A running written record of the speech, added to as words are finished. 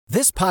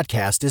This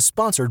podcast is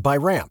sponsored by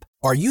Ramp.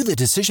 Are you the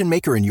decision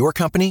maker in your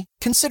company?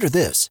 Consider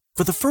this.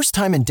 For the first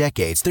time in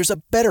decades, there's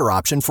a better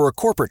option for a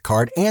corporate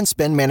card and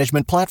spend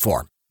management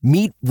platform.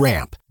 Meet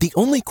Ramp, the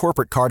only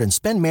corporate card and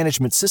spend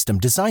management system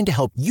designed to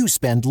help you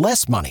spend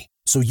less money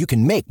so you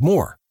can make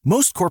more.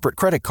 Most corporate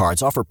credit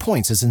cards offer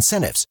points as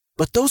incentives,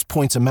 but those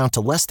points amount to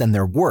less than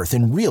their worth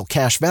in real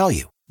cash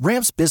value.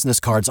 Ramp's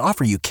business cards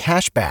offer you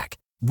cash back,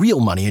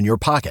 real money in your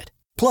pocket.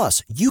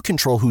 Plus, you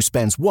control who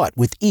spends what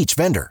with each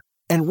vendor.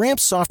 And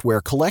Ramp's software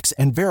collects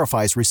and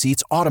verifies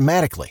receipts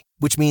automatically,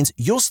 which means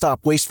you'll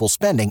stop wasteful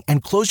spending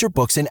and close your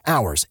books in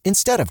hours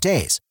instead of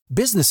days.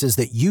 Businesses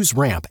that use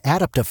Ramp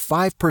add up to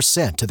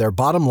 5% to their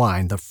bottom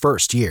line the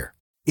first year.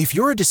 If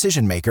you're a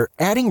decision maker,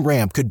 adding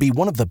Ramp could be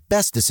one of the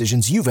best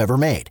decisions you've ever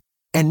made.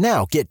 And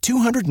now get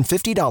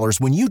 $250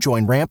 when you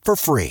join Ramp for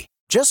free.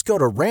 Just go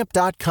to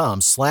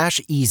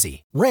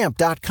ramp.com/easy.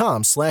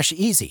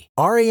 Ramp.com/easy.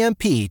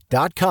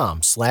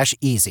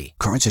 RAMP.com/easy.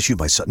 Cards issued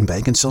by Sutton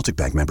Bank and Celtic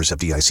Bank, members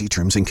FDIC.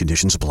 Terms and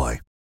conditions apply.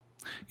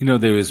 You know,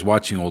 there is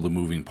watching all the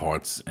moving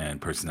parts and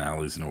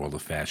personalities in the world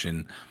of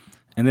fashion,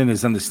 and then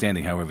there's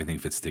understanding how everything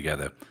fits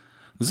together.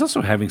 There's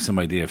also having some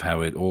idea of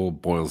how it all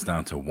boils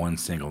down to one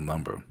single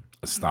number,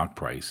 a stock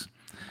price.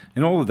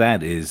 And all of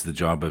that is the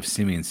job of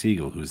Simeon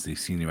Siegel, who's the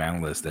senior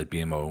analyst at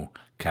BMO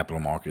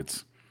Capital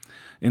Markets.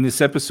 In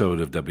this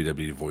episode of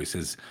WWD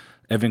Voices,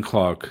 Evan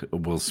Clark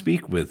will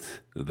speak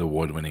with the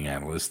award-winning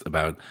analyst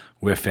about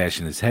where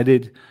fashion is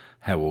headed,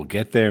 how we'll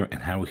get there,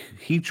 and how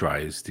he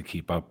tries to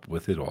keep up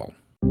with it all.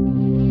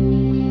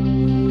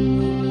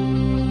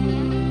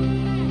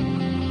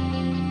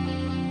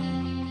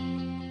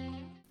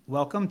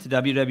 Welcome to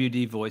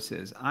WWD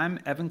Voices. I'm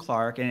Evan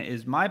Clark, and it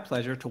is my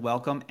pleasure to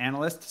welcome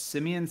analyst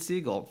Simeon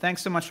Siegel.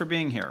 Thanks so much for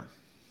being here.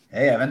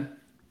 Hey, Evan.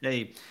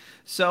 Hey.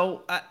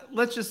 So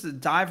let's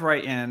just dive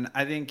right in.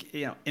 I think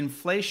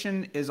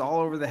inflation is all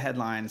over the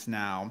headlines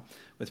now,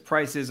 with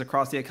prices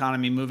across the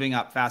economy moving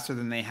up faster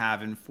than they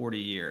have in 40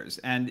 years.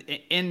 And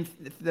in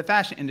the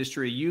fashion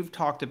industry, you've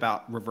talked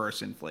about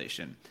reverse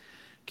inflation.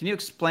 Can you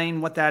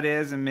explain what that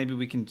is, and maybe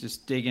we can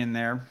just dig in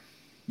there?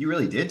 You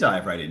really did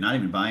dive right in, not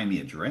even buying me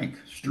a drink.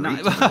 Straight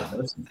to the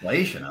reverse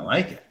inflation. I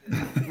like it.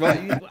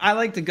 Well, I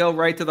like to go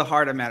right to the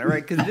heart of matter,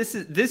 right? Because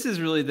this is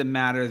really the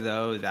matter,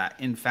 though, that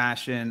in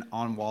fashion,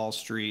 on Wall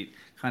Street,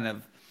 kind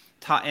of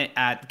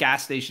at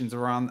gas stations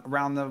around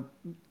the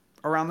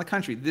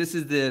country, this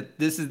is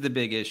the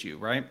big issue,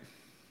 right?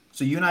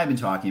 So you and I have been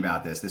talking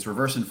about this. This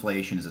reverse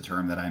inflation is a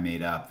term that I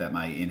made up that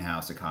my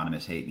in-house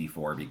economists hate me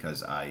for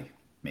because I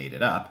made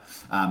it up.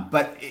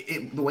 But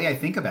the way I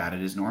think about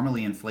it is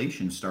normally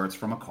inflation starts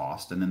from a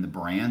cost, and then the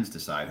brands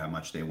decide how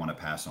much they want to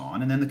pass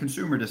on, and then the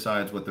consumer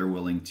decides what they're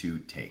willing to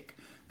take.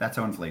 That's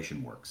how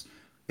inflation works.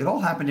 It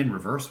all happened in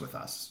reverse with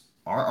us.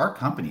 Our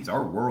companies,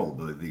 our world,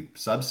 the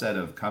subset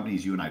of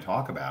companies you and I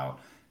talk about,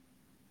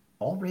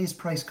 all raised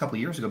price a couple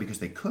of years ago because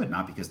they could,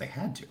 not because they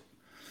had to.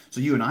 So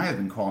you and I have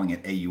been calling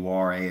it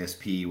AUR,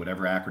 ASP,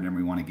 whatever acronym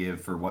we want to give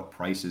for what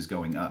prices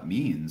going up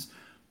means.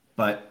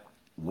 But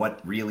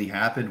what really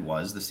happened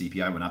was the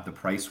CPI went up, the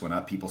price went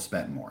up, people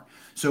spent more.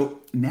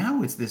 So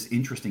now it's this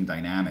interesting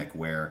dynamic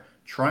where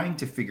trying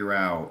to figure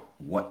out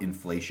what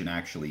inflation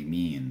actually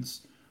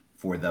means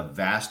for the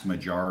vast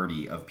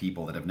majority of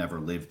people that have never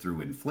lived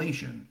through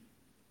inflation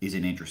is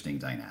an interesting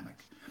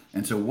dynamic.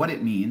 And so what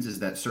it means is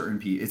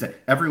that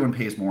everyone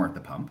pays more at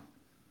the pump.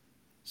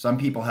 Some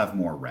people have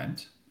more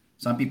rent.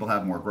 Some people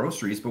have more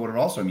groceries. But what it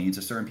also means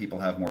is certain people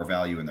have more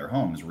value in their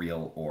homes,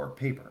 real or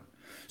paper.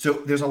 So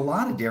there's a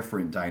lot of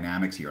different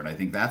dynamics here, and I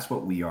think that's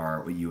what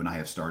you and I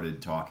have started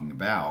talking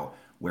about,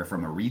 where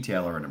from a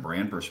retailer and a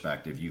brand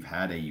perspective, you've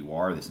had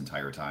AUR this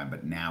entire time,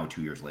 but now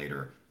 2 years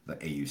later, the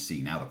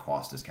AUC, now the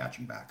cost is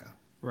catching back up.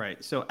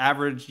 Right. So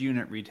average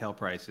unit retail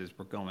prices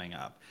were going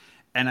up.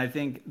 And I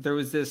think there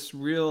was a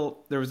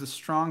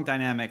strong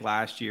dynamic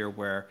last year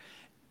where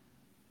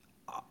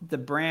the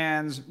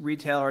brands,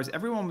 retailers,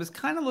 everyone was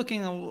kind of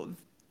looking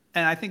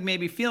and I think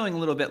maybe feeling a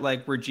little bit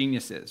like we're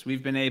geniuses.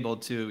 We've been able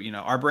to,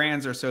 our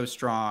brands are so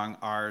strong,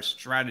 our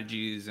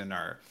strategies and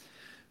our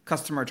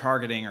customer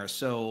targeting are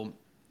so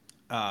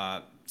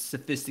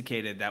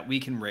sophisticated that we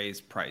can raise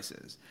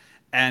prices.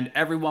 And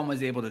everyone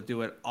was able to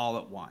do it all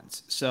at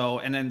once. So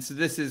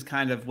this is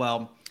kind of,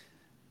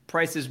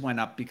 prices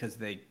went up because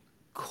they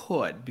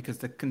could, because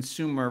the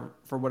consumer,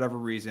 for whatever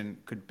reason,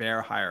 could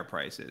bear higher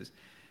prices.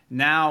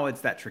 Now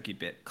it's that tricky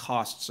bit.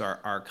 Costs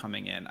are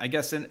coming in, I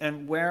guess.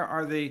 And where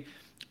are they?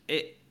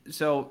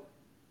 So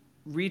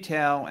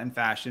retail and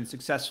fashion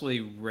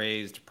successfully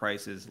raised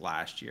prices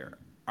last year.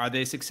 Are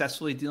they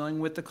successfully dealing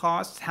with the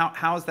costs?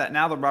 How is that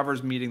now the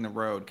rubber's meeting the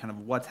road? Kind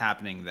of what's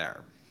happening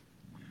there?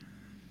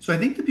 So I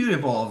think the beauty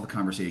of all of the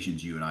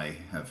conversations you and I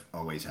have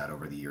always had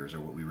over the years, or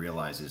what we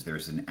realize is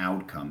there's an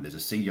outcome, there's a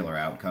singular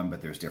outcome,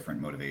 but there's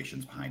different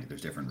motivations behind it.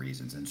 There's different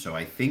reasons. And so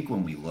I think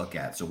when we look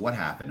at, so what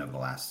happened over the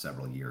last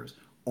several years,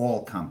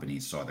 all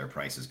companies saw their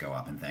prices go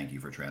up. And thank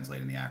you for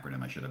translating the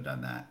acronym. I should have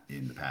done that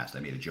in the past. I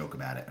made a joke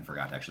about it and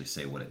forgot to actually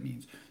say what it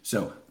means.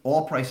 So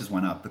all prices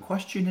went up. The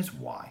question is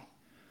why?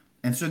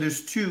 And so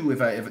there's two, to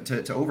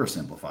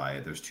oversimplify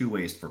it, there's two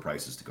ways for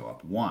prices to go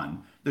up.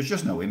 One, there's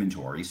just no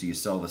inventory, so you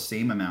sell the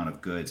same amount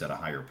of goods at a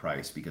higher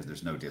price because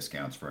there's no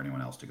discounts for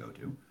anyone else to go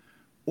to.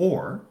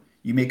 Or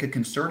you make a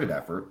concerted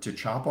effort to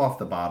chop off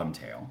the bottom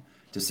tail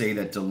to say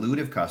that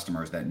dilutive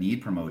customers that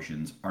need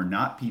promotions are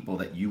not people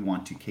that you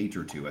want to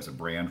cater to as a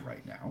brand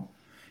right now.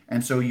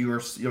 And so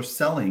you're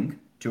selling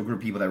to a group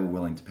of people that were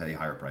willing to pay a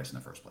higher price in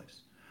the first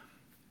place.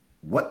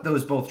 What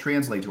those both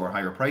translate to are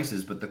higher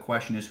prices, but the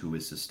question is who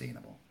is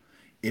sustainable?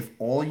 If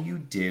all you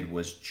did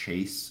was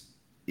chase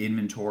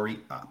inventory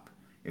up,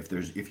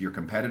 if your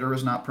competitor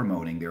is not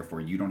promoting,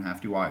 therefore you don't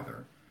have to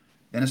either,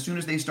 then as soon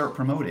as they start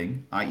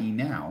promoting, i.e.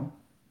 now,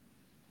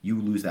 you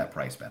lose that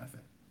price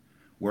benefit.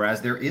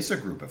 Whereas there is a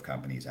group of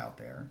companies out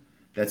there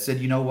that said,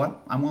 you know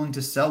what, I'm willing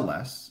to sell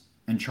less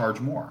and charge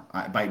more.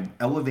 By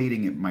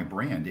elevating my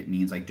brand, it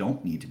means I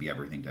don't need to be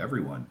everything to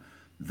everyone.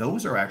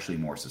 Those are actually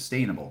more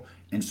sustainable.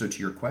 And so to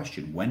your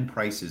question, when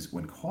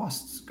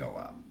costs go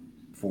up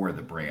for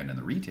the brand and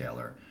the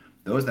retailer,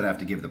 those that have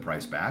to give the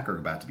price back are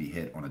about to be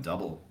hit on a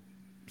double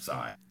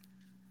side.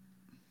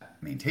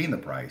 Maintain the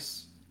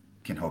price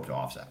can hope to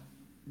offset.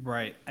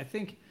 Right. I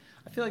feel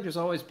like there's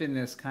always been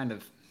this kind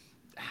of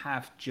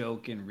half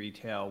joke in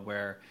retail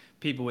where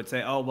people would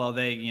say, oh, well,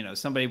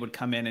 somebody would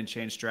come in and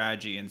change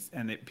strategy,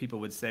 and people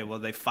would say, well,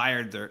 they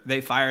fired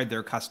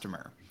their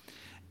customer.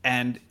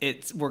 And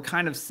we're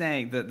kind of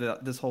saying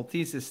that this whole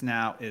thesis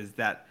now is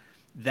that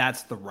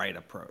that's the right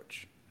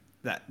approach.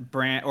 That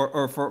brand,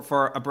 or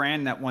for a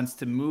brand that wants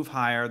to move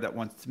higher, that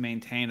wants to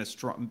maintain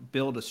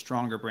build a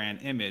stronger brand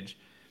image,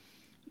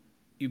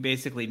 you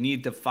basically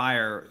need to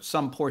fire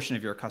some portion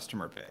of your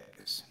customer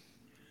base.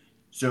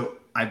 So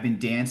I've been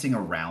dancing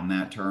around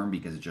that term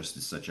because it just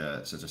is such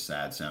a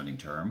sad sounding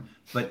term.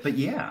 But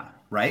yeah,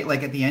 right?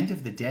 Like at the end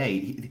of the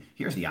day,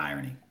 here's the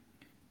irony.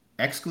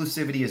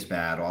 Exclusivity is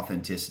bad,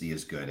 authenticity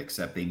is good,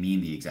 except they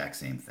mean the exact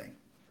same thing,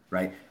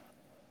 right?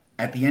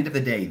 At the end of the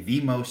day,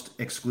 the most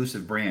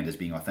exclusive brand is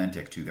being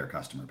authentic to their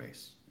customer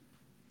base.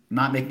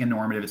 Not making a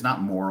normative, it's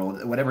not moral,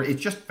 whatever,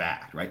 it's just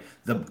fact, right?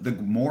 The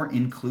more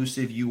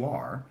inclusive you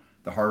are,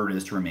 the harder it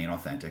is to remain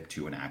authentic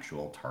to an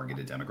actual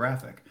targeted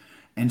demographic.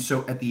 And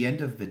so at the end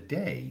of the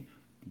day,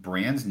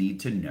 brands need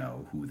to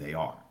know who they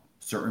are.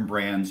 Certain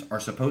brands are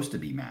supposed to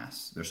be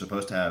mass. They're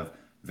supposed to have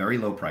very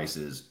low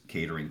prices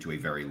catering to a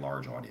very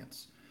large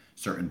audience.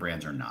 Certain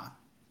brands are not.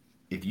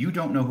 If you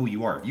don't know who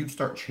you are, if you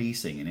start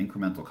chasing an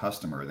incremental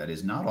customer that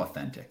is not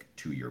authentic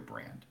to your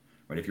brand,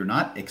 right? If you're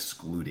not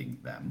excluding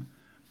them,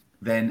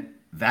 then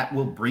that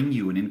will bring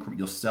you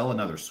you'll sell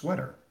another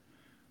sweater.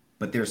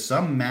 But there's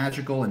some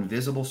magical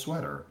invisible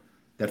sweater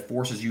that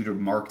forces you to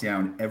mark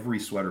down every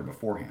sweater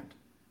beforehand.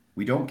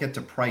 We don't get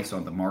to price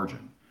on the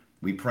margin.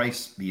 We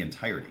price the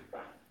entirety.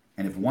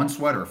 And if one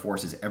sweater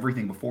forces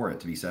everything before it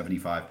to be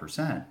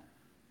 75%,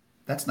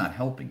 that's not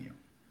helping you.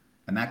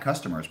 And that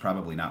customer is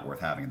probably not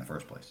worth having in the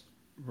first place.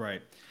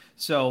 Right.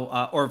 So,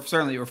 or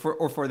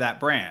for that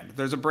brand,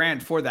 there's a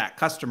brand for that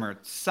customer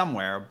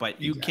somewhere, but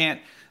you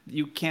can't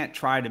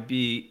try to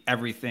be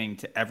everything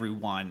to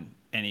everyone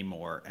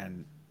anymore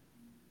and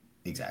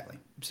exactly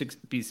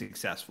be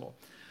successful.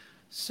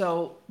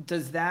 So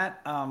does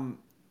that,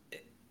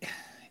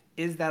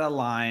 is that a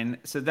line?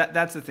 So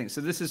that's the thing.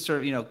 So this is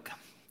sort of,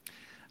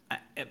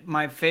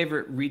 my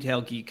favorite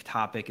retail geek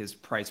topic is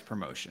price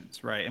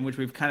promotions, right? In which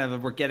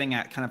we're getting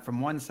at kind of from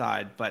one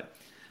side, but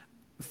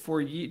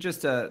for you,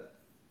 just a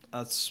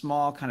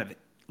small kind of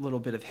little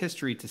bit of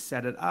history to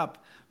set it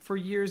up, for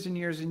years and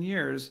years and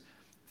years,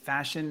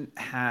 fashion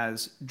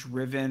has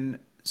driven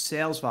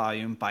sales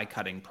volume by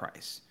cutting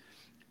price.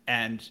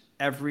 And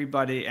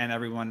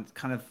everyone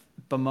kind of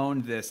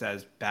bemoaned this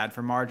as bad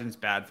for margins,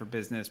 bad for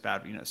business,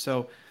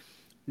 so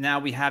now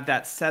we have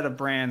that set of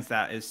brands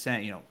that is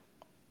saying,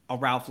 a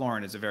Ralph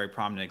Lauren is a very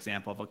prominent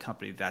example of a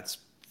company that's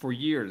for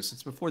years,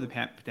 since before the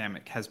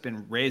pandemic, has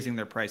been raising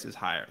their prices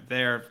higher.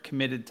 They're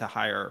committed to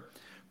higher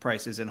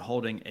prices and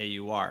holding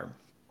AUR.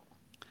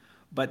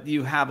 But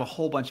you have a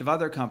whole bunch of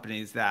other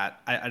companies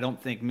that I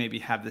don't think maybe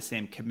have the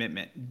same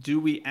commitment. Do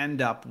we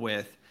end up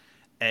with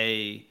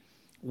a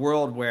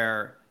world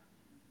where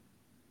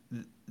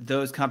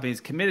those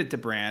companies committed to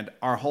brand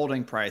are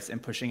holding price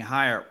and pushing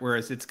higher,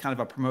 whereas it's kind of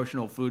a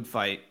promotional food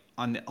fight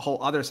on the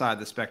whole other side of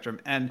the spectrum?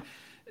 And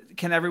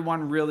can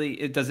everyone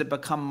really, does it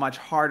become much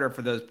harder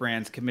for those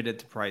brands committed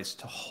to price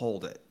to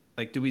hold it?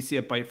 Like, do we see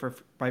a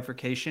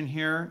bifurcation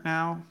here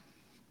now?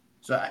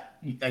 So I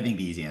think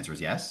the easy answer is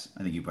yes.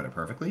 I think you put it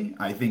perfectly.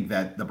 I think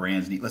that the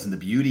brands the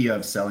beauty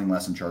of selling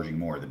less and charging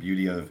more, the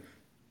beauty of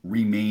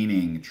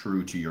remaining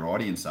true to your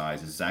audience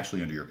size is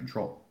actually under your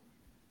control.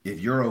 If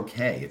you're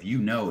okay, if you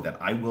know that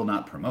I will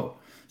not promote.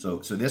 So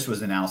this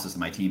was analysis that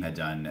my team had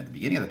done at the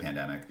beginning of the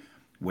pandemic,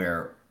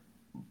 where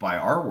by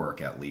our work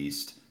at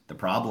least, the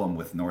problem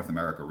with North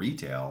America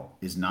retail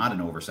is not an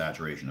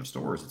oversaturation of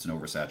stores, it's an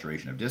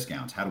oversaturation of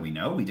discounts. How do we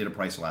know? We did a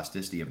price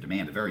elasticity of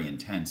demand, a very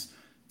intense,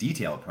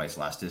 detailed price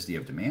elasticity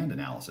of demand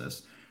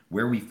analysis,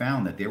 where we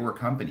found that there were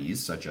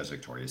companies such as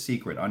Victoria's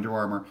Secret, Under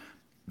Armour,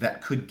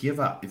 that could give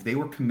up, if they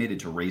were committed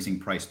to raising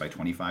price by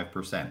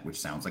 25%, which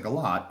sounds like a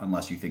lot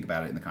unless you think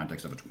about it in the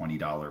context of a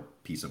 $20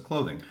 piece of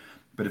clothing.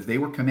 But if they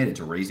were committed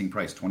to raising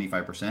price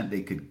 25%,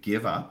 they could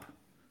give up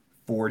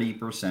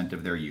 40%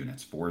 of their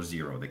units,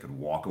 40. They could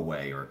walk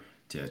away, or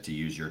to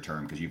use your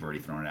term, because you've already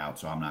thrown it out,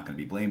 so I'm not going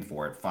to be blamed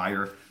for it,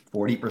 fire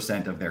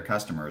 40% of their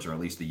customers, or at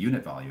least the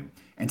unit volume,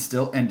 and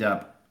still end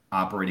up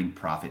operating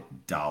profit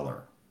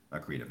dollar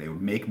accretive. They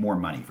would make more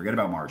money. Forget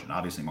about margin,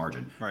 obviously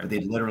margin, right, but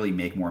they'd literally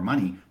make more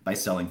money by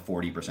selling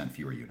 40%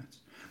 fewer units.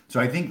 So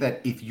I think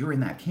that if you're in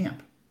that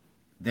camp,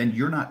 then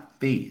you're not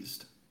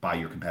fazed by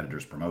your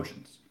competitors'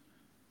 promotions.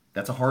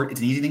 It's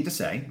an easy thing to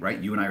say, right?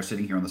 You and I are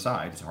sitting here on the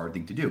side. It's a hard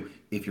thing to do.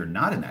 If you're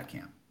not in that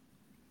camp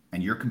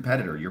and your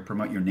competitor, your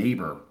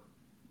neighbor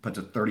puts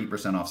a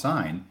 30% off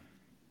sign,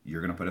 you're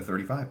going to put a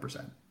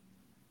 35%.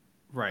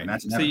 Right. And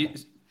that's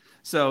inevitable.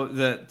 So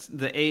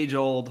the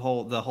age-old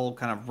the whole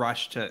kind of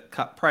rush to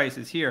cut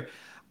prices here,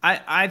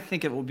 I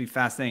think it will be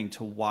fascinating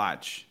to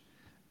watch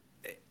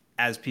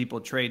as people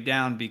trade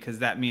down, because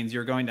that means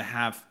you're going to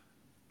have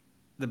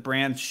the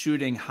brands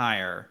shooting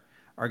higher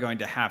are going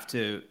to have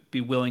to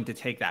be willing to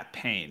take that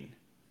pain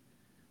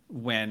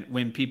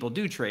when people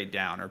do trade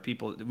down, or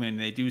when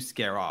they do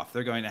scare off.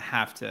 They're going to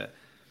have to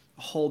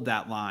hold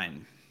that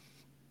line.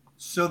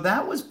 So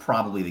that was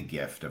probably the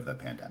gift of the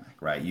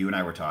pandemic, right? You and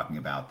I were talking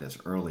about this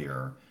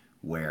earlier,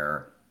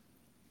 where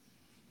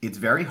it's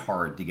very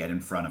hard to get in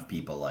front of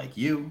people like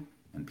you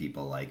and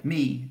people like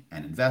me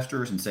and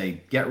investors and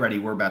say, get ready,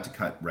 we're about to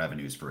cut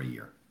revenues for a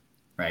year,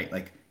 right?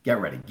 Like, get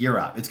ready, gear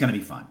up, it's going to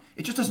be fun.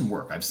 It just doesn't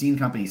work. I've seen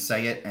companies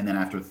say it, and then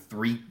after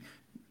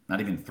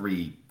not even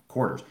 3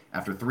 quarters,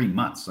 after 3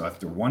 months, so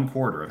after 1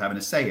 quarter of having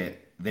to say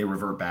it, they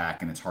revert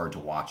back, and it's hard to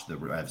watch the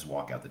revs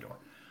walk out the door.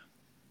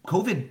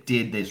 COVID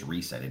did this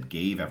reset.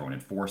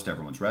 It forced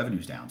everyone's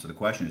revenues down. So the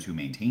question is, who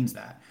maintains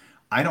that?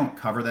 I don't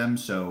cover them,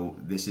 so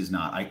this is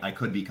not, I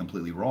could be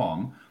completely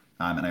wrong,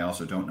 and I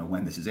also don't know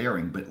when this is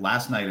airing, but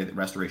last night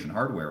Restoration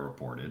Hardware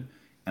reported,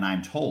 and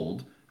I'm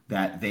told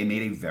that they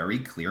made a very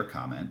clear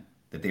comment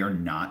that they are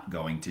not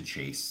going to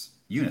chase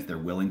units. They're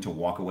willing to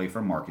walk away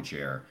from market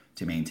share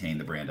to maintain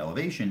the brand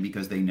elevation,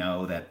 because they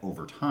know that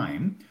over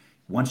time,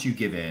 once you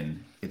give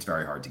in, it's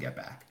very hard to get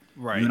back.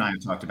 Right. You and I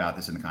have talked about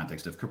this in the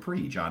context of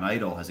Capri. John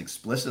Idol has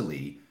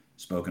explicitly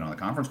spoken on the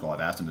conference call.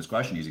 I've asked him this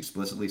question. He's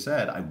explicitly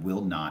said, I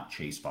will not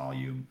chase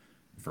volume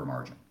for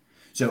margin.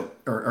 So,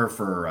 or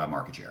for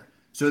market share.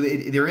 So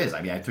there is,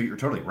 I think you're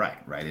totally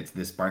right? It's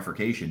this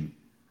bifurcation,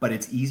 but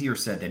it's easier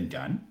said than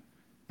done.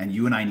 And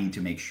you and I need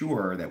to make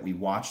sure that we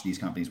watch these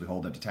companies, we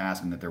hold them to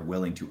task, and that they're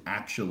willing to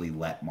actually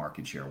let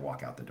market share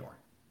walk out the door.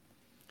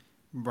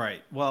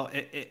 Right. Well,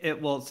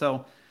 it will.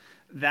 So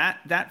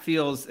that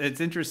feels, it's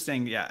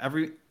interesting. Yeah.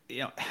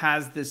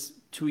 Has this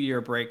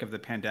 2-year break of the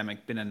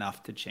pandemic been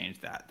enough to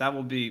change that? That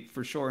will be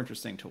for sure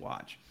interesting to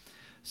watch.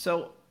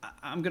 So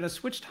I'm going to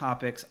switch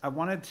topics. I'm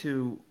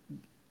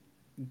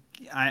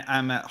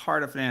at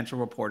heart a financial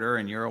reporter,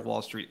 and you're a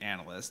Wall Street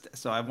analyst.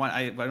 So I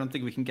don't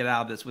think we can get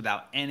out of this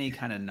without any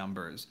kind of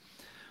numbers.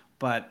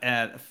 But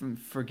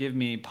forgive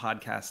me,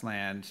 podcast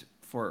land,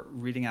 for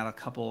reading out a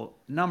couple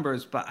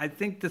numbers, but I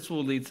think this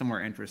will lead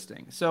somewhere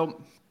interesting.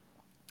 So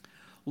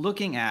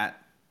looking at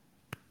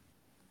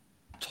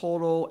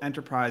total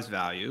enterprise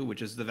value,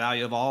 which is the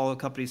value of all the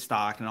company's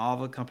stock and all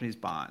the company's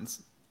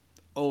bonds,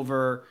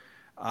 over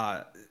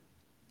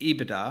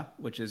EBITDA,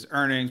 which is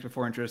earnings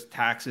before interest,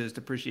 taxes,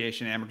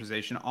 depreciation,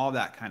 amortization, all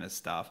that kind of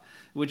stuff,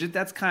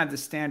 that's kind of the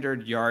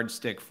standard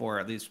yardstick for,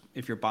 at least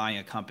if you're buying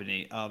a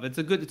company, it's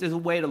a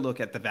way to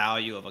look at the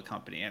value of a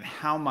company and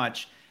how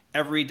much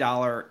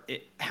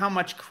how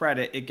much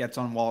credit it gets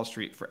on Wall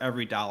Street for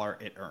every dollar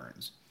it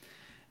earns.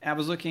 And I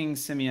was looking,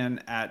 Simeon,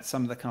 at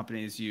some of the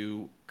companies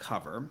you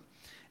cover,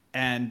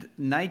 and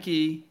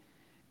Nike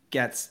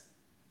gets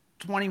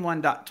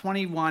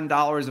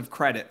 $21 of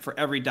credit for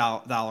every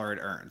dollar it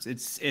earns.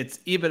 Its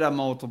EBITDA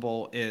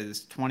multiple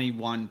is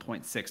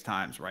 21.6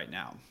 times right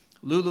now.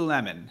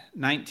 Lululemon,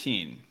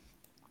 19.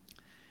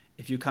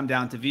 If you come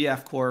down to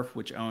VF Corp,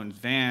 which owns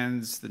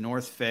Vans, The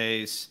North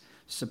Face,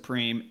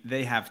 Supreme,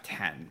 they have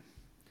 10.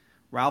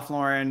 Ralph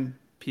Lauren,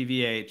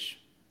 PVH,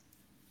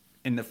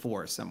 in the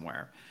 4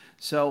 somewhere.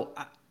 So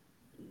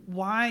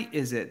why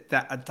is it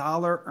that a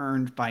dollar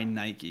earned by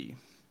Nike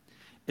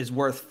is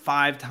worth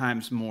 5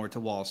 times more to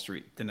Wall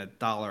Street than a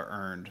dollar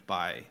earned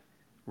by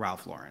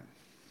Ralph Lauren?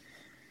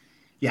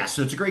 Yeah,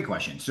 so it's a great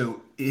question.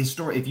 So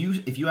if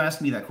you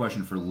ask me that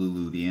question for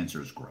Lulu, the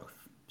answer is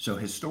growth. So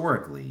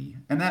historically,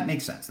 and that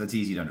makes sense. That's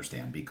easy to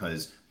understand,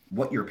 because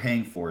what you're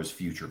paying for is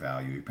future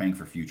value. You're paying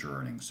for future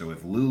earnings. So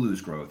if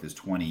Lulu's growth is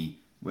 20,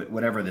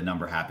 whatever the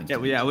number happens to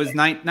be. Yeah, it was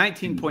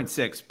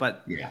 19.6,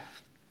 but yeah.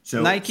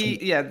 So Nike,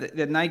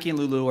 the Nike and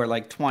Lulu are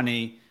like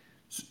 20.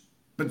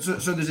 But so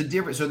there's a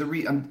difference. So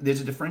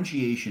there's a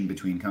differentiation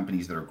between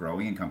companies that are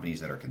growing and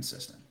companies that are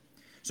consistent.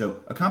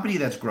 So a company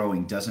that's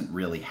growing doesn't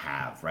really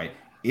have, right?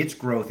 Its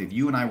growth, if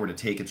you and I were to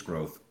take its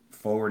growth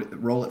forward,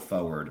 roll it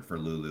forward for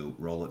Lulu,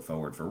 roll it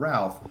forward for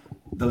Ralph,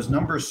 those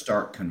numbers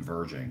start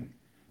converging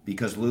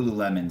because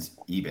Lululemon's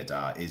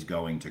EBITDA is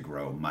going to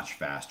grow much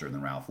faster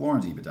than Ralph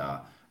Lauren's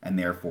EBITDA, and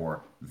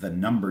therefore the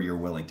number you're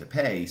willing to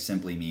pay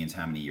simply means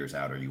how many years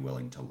out are you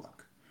willing to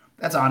look.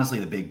 That's honestly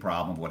the big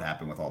problem of what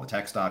happened with all the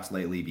tech stocks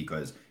lately,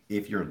 because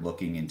if you're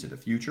looking into the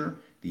future,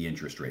 the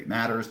interest rate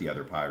matters. The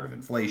other part of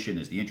inflation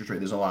is the interest rate.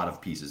 There's a lot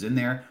of pieces in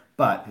there.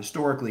 But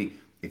historically,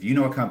 if you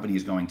know a company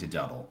is going to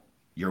double,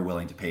 you're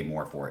willing to pay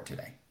more for it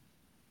today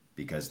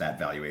because that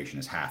valuation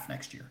is half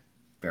next year.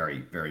 Very,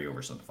 very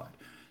oversimplified.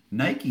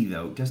 Nike,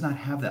 though, does not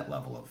have that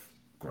level of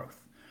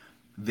growth.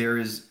 There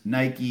is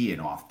Nike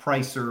and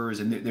off-pricers,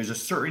 and there's a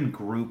certain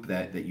group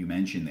that you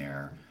mentioned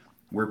there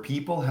where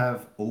people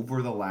have,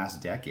 over the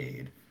last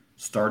decade,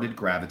 started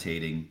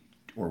gravitating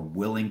or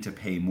willing to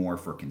pay more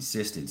for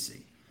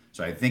consistency.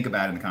 So I think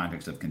about it in the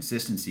context of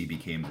consistency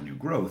became the new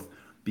growth,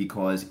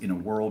 because in a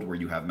world where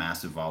you have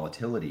massive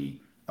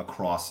volatility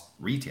across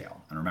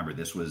retail, and remember,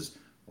 this was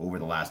over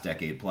the last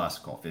decade plus,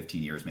 called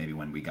 15 years maybe,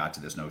 when we got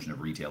to this notion of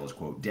retail as,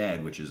 quote,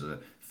 dead, which is a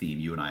theme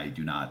you and I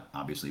do not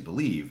obviously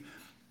believe,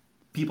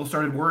 people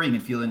started worrying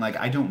and feeling like,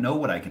 I don't know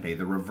what I can pay.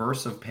 The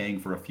reverse of paying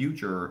for a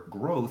future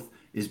growth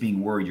is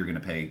being worried you're going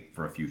to pay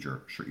for a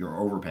future, you're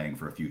overpaying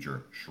for a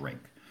future shrink.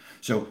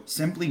 So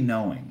simply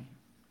knowing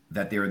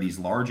that there are these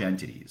large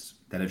entities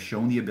that have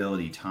shown the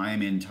ability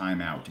time in,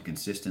 time out to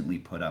consistently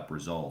put up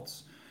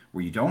results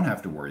where you don't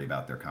have to worry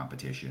about their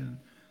competition,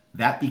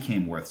 that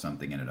became worth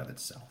something in and of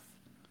itself.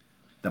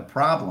 The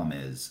problem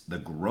is the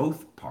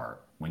growth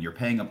part. When you're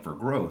paying up for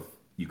growth,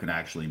 you can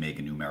actually make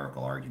a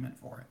numerical argument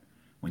for it.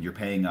 When you're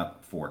paying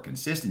up for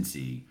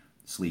consistency,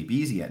 sleep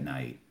easy at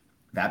night,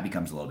 that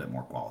becomes a little bit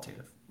more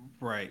qualitative.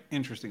 Right.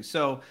 Interesting.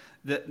 So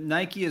the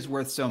Nike is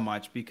worth so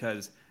much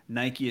because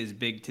Nike is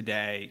big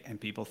today and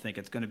people think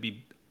it's going to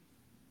be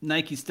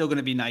Nike's still going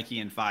to be Nike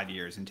in 5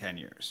 years, in 10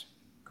 years.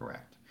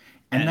 Correct.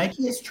 And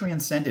Nike has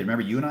transcended.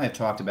 Remember, you and I have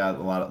talked about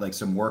a lot of like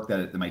some work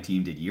that my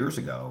team did years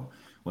ago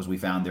was we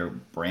found their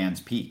brands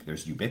peak.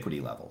 There's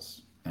ubiquity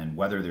levels. And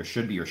whether there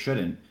should be or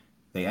shouldn't,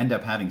 they end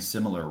up having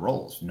similar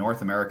roles.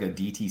 North America,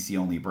 DTC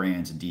only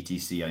brands, and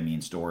DTC, I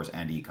mean stores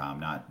and e-com,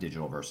 not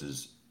digital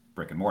versus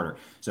brick and mortar.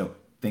 So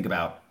think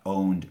about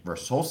owned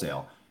versus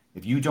wholesale.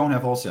 If you don't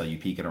have wholesale, you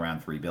peak at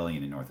around $3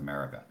 billion in North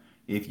America.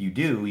 If you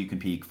do, you can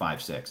peak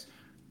 5, 6.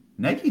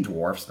 Nike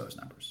dwarfs those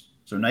numbers.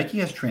 So Nike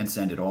has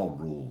transcended all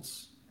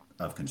rules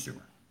of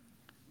consumer.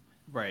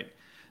 Right.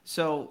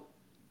 So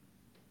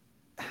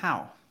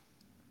how?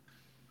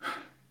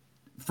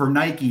 For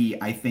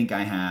Nike, I think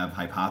I have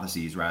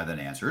hypotheses rather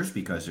than answers,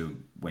 because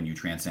when you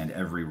transcend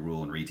every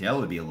rule in retail,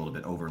 it would be a little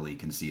bit overly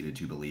conceited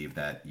to believe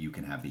that you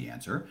can have the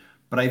answer.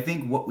 But I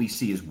think what we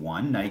see is,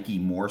 one, Nike,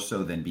 more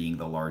so than being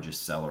the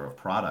largest seller of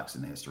products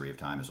in the history of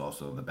time, is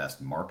also the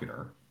best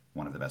marketer,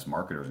 one of the best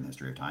marketers in the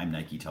history of time.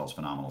 Nike tells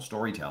phenomenal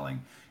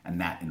storytelling, and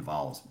that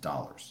involves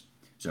dollars.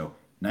 So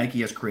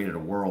Nike has created a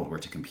world where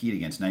to compete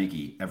against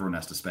Nike, everyone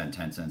has to spend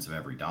 10 cents of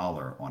every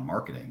dollar on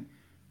marketing.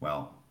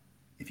 Well,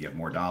 if you have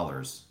more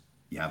dollars,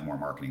 you have more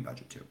marketing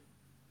budget too.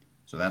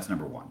 So that's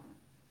number one.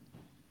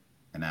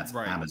 And that's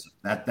right. Amazon.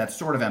 That's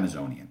sort of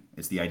Amazonian.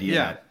 It's the idea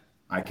that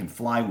I can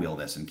flywheel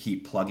this and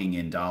keep plugging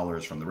in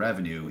dollars from the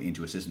revenue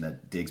into a system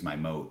that digs my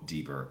moat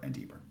deeper and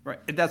deeper. Right.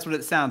 That's what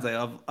it sounds like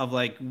of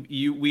like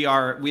we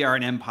are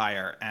an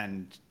empire,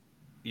 and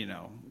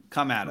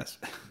come at us.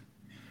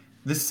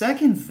 The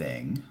second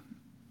thing,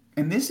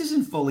 and this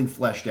isn't fully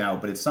fleshed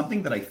out, but it's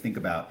something that I think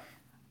about.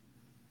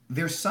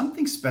 There's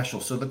something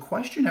special. So the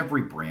question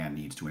every brand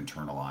needs to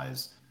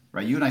internalize,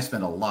 right? You and I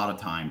spend a lot of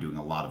time doing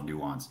a lot of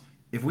nuance.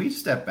 If we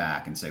step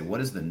back and say, what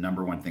is the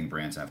number one thing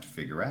brands have to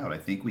figure out? I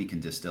think we can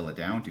distill it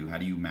down to, how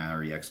do you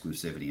marry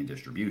exclusivity and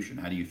distribution?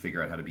 How do you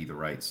figure out how to be the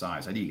right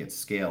size? How do you get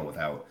scale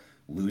without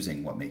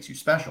losing what makes you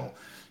special?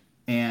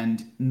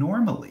 And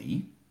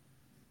normally,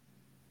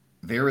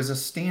 there is a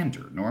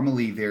standard.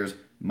 Normally,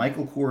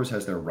 Michael Kors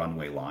has their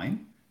runway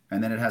line,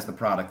 and then it has the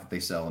product that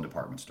they sell in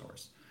department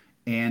stores.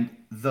 And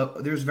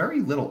there's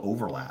very little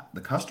overlap. The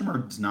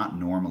customer is not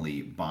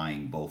normally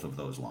buying both of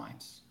those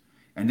lines.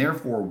 And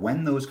therefore,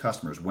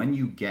 when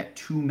you get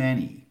too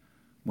many,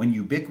 when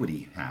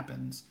ubiquity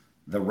happens,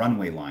 the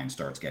runway line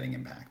starts getting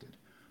impacted.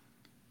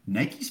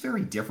 Nike's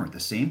very different.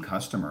 The same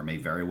customer may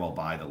very well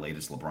buy the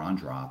latest LeBron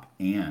drop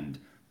and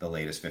the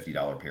latest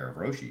 $50 pair of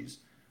Roshis.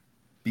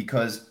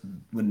 Because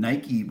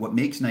what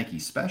makes Nike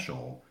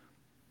special,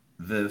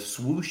 the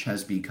swoosh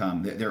has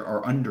become, there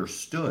are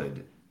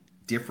understood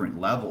different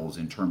levels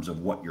in terms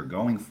of what you're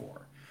going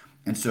for.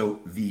 And so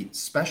the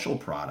special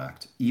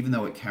product, even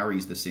though it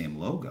carries the same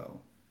logo,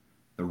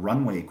 the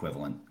runway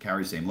equivalent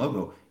carries the same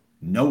logo,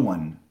 no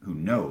one who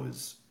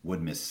knows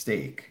would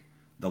mistake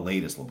the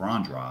latest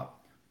LeBron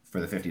drop for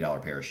the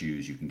 $50 pair of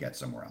shoes you can get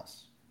somewhere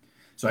else.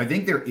 So I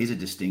think there is a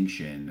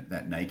distinction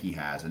that Nike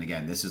has. And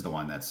again, this is the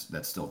one that's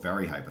still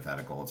very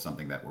hypothetical. It's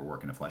something that we're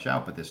working to flesh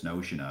out. But this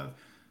notion of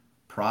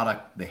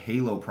the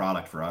halo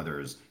product for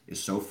others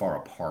is so far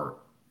apart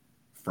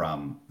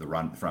from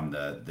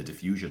the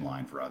diffusion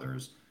line for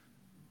others.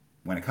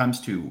 When it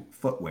comes to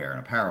footwear and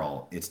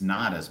apparel, it's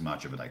not as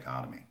much of a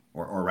dichotomy,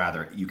 or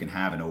rather, you can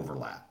have an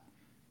overlap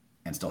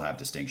and still have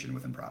distinction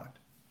within product.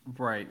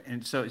 Right.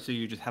 And so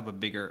you just have a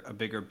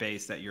bigger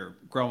base that you're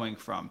growing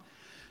from.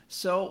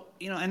 So,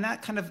 and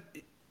that kind of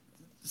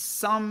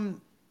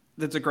some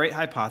that's a great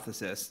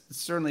hypothesis.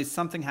 Certainly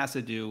something has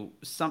to do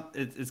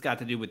it's got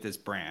to do with this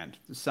brand.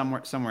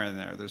 Somewhere in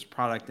there there's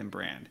product and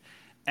brand.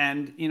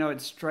 And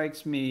it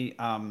strikes me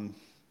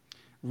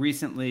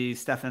recently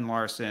Stefan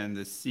Larsson,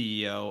 the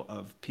CEO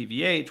of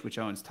PVH, which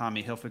owns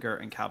Tommy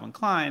Hilfiger and Calvin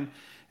Klein,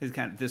 is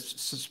kind of this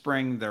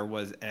spring there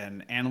was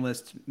an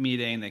analyst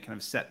meeting. They kind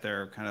of set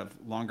their kind of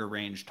longer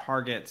range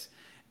targets.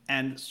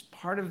 And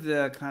part of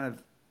the kind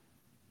of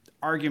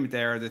argument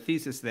there, the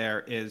thesis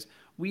there is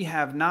we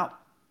have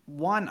not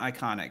one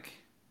iconic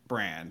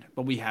brand,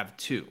 but we have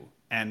two.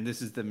 And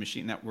this is the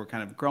machine that we're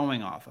kind of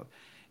growing off of.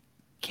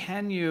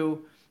 Can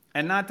you,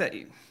 and not that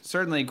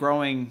certainly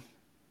growing,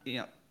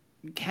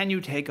 can you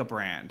take a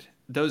brand?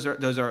 Those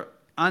are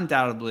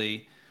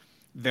undoubtedly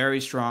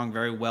very strong,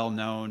 very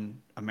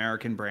well-known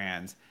American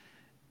brands.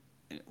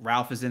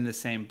 Ralph is in the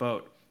same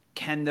boat.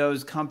 Can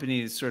those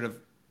companies sort of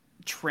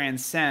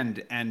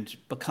transcend and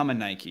become a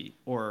Nike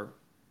or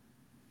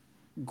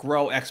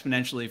grow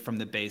exponentially from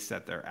the base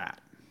that they're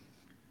at?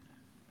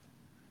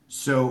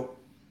 So,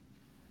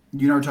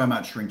 we're talking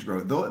about shrink to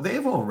grow.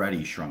 They've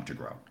already shrunk to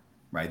grow,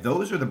 right?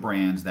 Those are the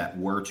brands that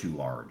were too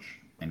large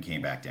and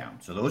came back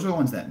down. So those are the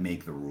ones that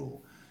make the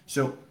rule.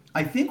 So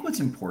I think what's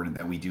important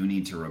that we do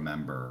need to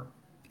remember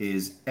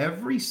is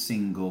every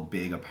single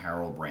big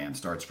apparel brand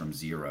starts from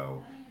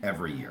zero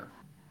every year.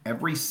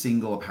 Every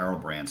single apparel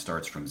brand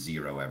starts from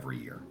zero every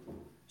year.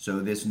 So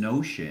this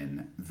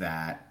notion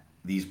that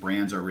these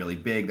brands are really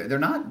big, they're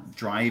not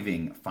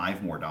driving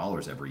 $5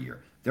 more every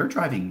year. They're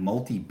driving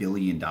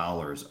multi-billion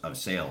dollars of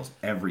sales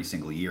every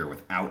single year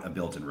without a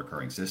built-in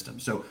recurring system.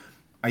 So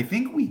I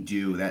think we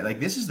do that. Like,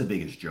 this is the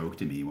biggest joke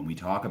to me when we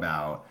talk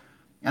about,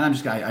 and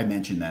I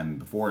mentioned them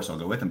before, so I'll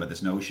go with them, but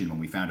this notion when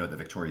we found out that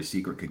Victoria's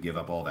Secret could give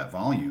up all that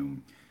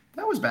volume,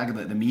 that was back in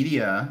the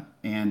media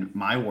and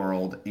my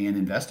world and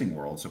investing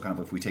world. So kind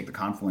of if we take the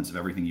confluence of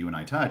everything you and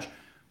I touch,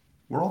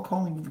 we're all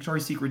calling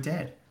Victoria's Secret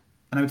dead.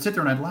 And I would sit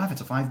there and I'd laugh. It's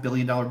a $5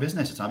 billion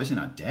business. It's obviously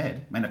not dead.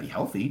 It might not be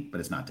healthy,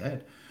 but it's not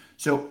dead.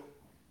 So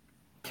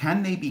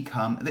can they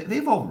become,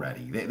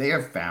 they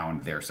have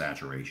found their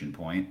saturation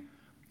point.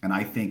 And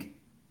I think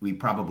we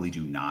probably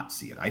do not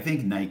see it. I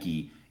think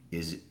Nike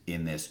is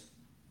in this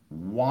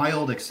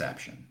wild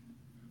exception.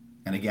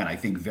 And again, I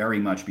think very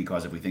much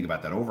because if we think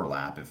about that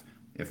overlap,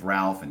 if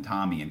Ralph and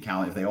Tommy and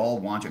Cal, if they all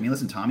want to, I mean,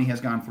 listen, Tommy has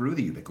gone through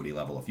the ubiquity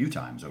level a few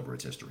times over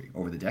its history,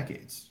 over the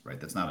decades, right?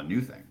 That's not a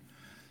new thing.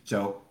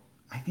 So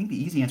I think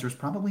the easy answer is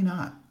probably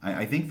not.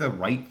 I think the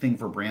right thing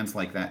for brands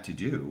like that to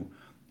do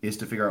is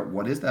to figure out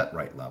what is that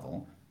right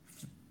level,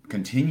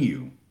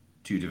 continue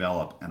to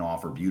develop and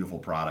offer beautiful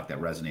product that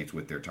resonates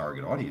with their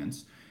target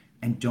audience,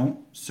 and don't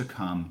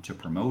succumb to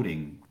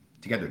promoting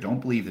together. Don't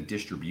believe that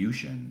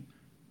distribution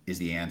is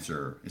the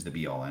answer, is the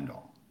be all end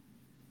all.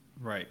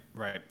 Right.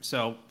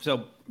 So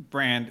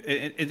brand,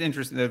 it's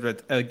interesting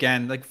that,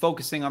 again, like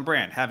focusing on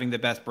brand, having the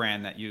best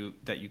brand that you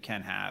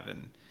can have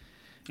and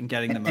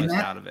getting the most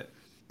out of it.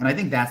 And I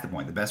think that's the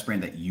point, the best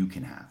brand that you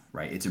can have,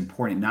 right? It's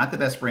important, not the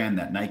best brand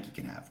that Nike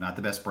can have, not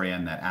the best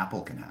brand that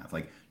Apple can have.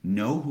 Like,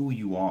 know who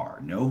you are,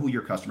 know who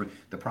your customer.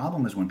 The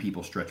problem is when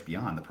people stretch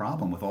beyond. The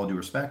problem, with all due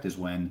respect, is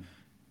when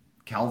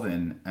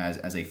Calvin,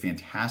 as a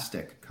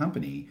fantastic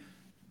company,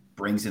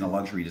 brings in a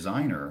luxury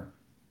designer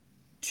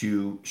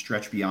to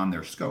stretch beyond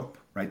their scope,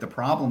 right? The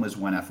problem is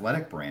when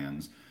athletic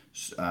brands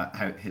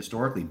have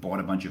historically bought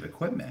a bunch of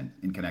equipment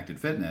in connected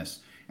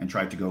fitness and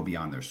tried to go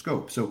beyond their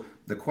scope. So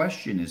the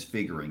question is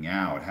figuring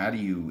out how do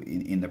you,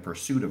 in the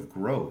pursuit of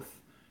growth,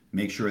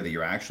 make sure that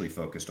you're actually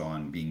focused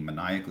on being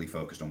maniacally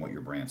focused on what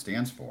your brand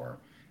stands for.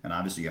 And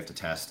obviously you have to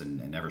test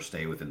and never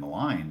stay within the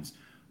lines.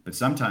 But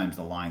sometimes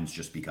the lines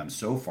just become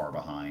so far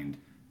behind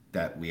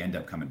that we end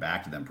up coming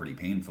back to them pretty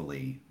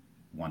painfully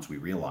once we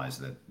realize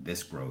that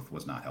this growth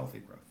was not healthy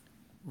growth.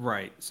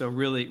 Right. So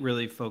really,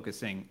 really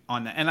focusing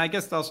on that. And I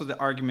guess also the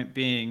argument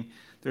being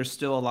there's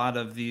still a lot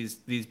of these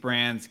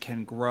brands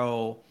can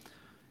grow,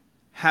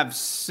 have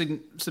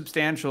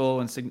substantial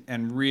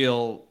and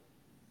real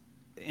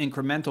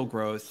incremental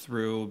growth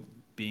through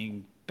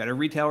being better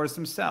retailers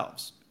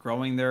themselves,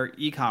 growing their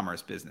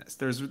e-commerce business.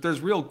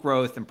 There's real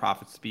growth and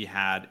profits to be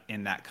had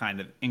in that kind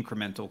of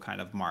incremental kind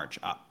of march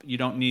up. You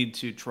don't need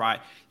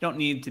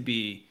to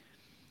be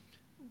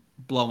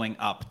blowing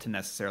up to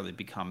necessarily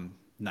become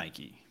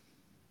Nike.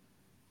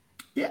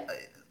 Yeah,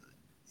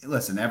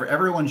 listen,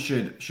 everyone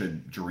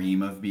should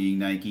dream of being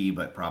Nike,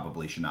 but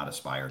probably should not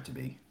aspire to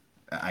be.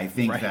 I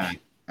think that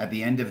at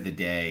the end of the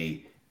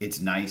day, it's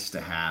nice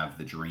to have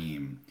the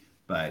dream,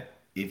 but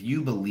if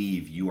you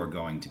believe you are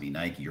going to be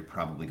Nike, you're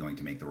probably going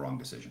to make the wrong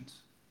decisions.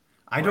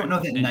 I don't know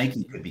that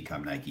Nike could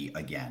become Nike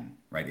again,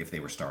 right, if they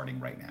were starting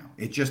right now.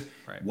 It just,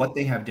 what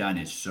they have done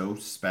is so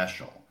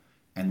special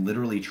and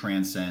literally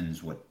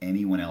transcends what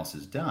anyone else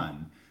has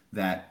done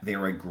that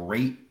they're a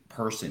great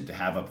person to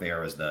have up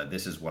there as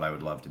this is what I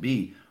would love to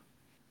be.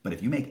 But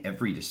if you make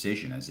every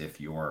decision as if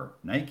you're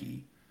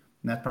Nike,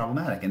 that's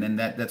problematic. And then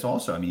that's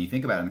also, I mean, you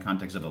think about it in the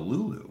context of a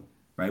Lulu,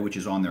 right, which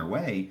is on their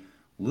way,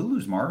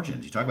 Lulu's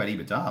margins, you talk about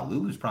EBITDA,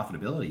 Lulu's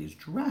profitability is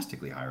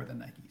drastically higher than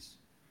Nike's.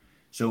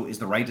 So is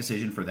the right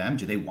decision for them?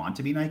 Do they want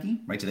to be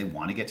Nike, right? Do they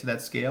want to get to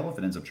that scale if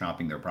it ends up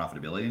chopping their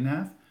profitability in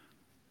half?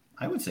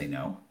 I would say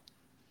no.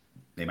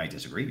 They might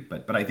disagree,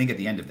 but I think at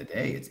the end of the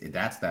day,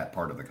 that's that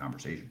part of the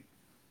conversation.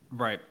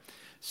 Right.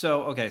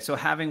 So, okay. So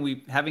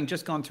having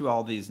just gone through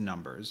all these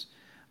numbers,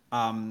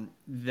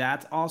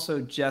 that's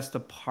also just a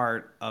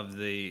part of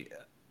the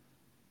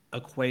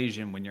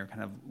equation when you're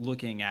kind of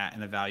looking at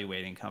and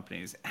evaluating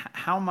companies.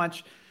 How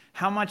much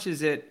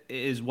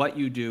is what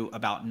you do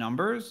about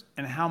numbers,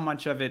 and how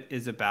much of it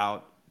is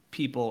about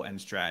people and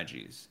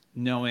strategies,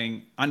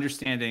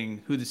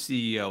 understanding who the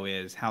CEO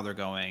is, how they're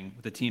going,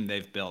 the team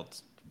they've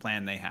built, the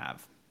plan they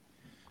have.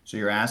 So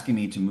you're asking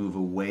me to move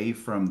away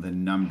from the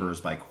numbers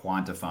by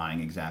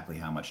quantifying exactly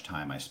how much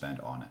time I spent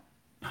on it.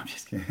 No, I'm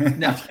just kidding.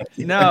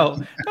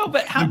 No,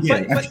 but how? I'm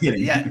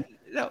kidding. Yeah,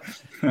 no.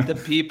 The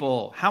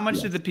people. How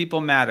much do the people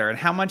matter, and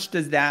how much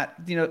does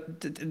that?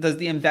 Does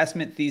the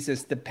investment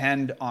thesis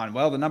depend on?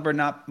 Well, the number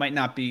might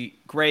not be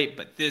great,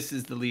 but this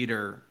is the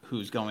leader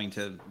who's going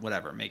to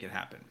whatever make it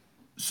happen.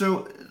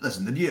 So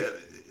listen,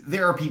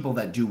 there are people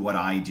that do what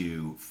I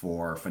do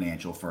for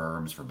financial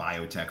firms, for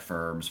biotech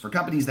firms, for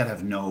companies that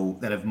have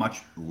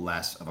much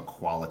less of a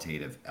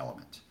qualitative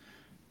element.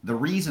 The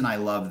reason I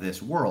love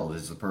this world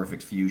is the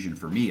perfect fusion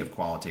for me of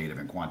qualitative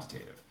and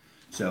quantitative.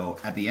 So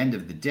at the end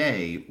of the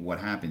day, what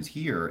happens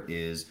here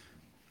is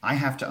I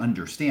have to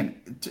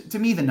understand, to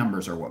me, the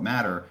numbers are what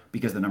matter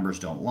because the numbers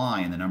don't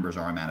lie and the numbers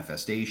are a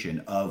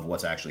manifestation of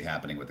what's actually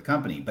happening with the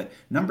company. But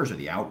numbers are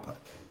the output.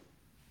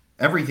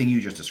 Everything you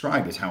just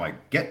described is how I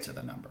get to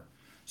the number.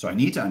 So I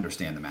need to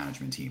understand the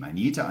management team. I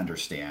need to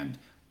understand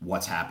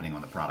what's happening on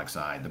the product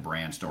side, the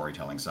brand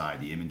storytelling side,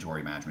 the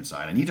inventory management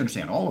side. I need to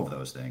understand all of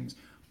those things.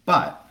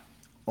 But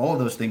all of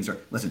those things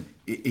listen,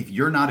 if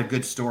you're not a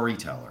good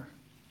storyteller,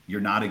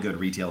 you're not a good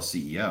retail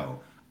CEO.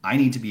 I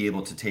need to be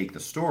able to take the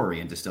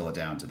story and distill it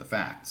down to the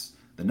facts.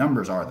 The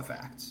numbers are the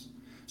facts.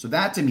 So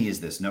that to me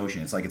is this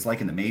notion. It's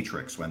like in the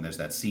Matrix when there's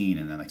that scene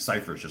and then like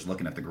Cypher's just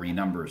looking at the green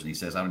numbers and he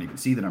says, I don't even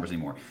see the numbers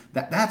anymore.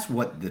 That's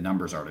what the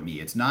numbers are to me.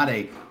 It's not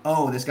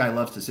this guy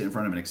loves to sit in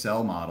front of an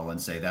Excel model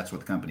and say that's what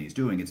the company is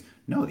doing. It's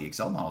no, the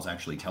Excel model is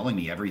actually telling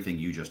me everything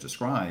you just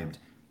described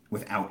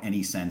without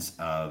any sense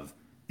of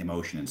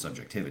emotion and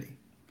subjectivity.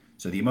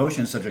 So the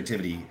emotion and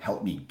subjectivity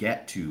help me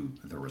get to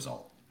the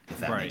result, if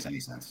that makes any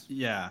sense.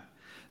 Yeah.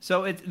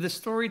 So the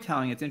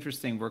storytelling, it's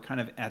interesting. We're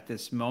kind of at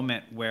this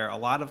moment where a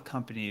lot of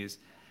companies,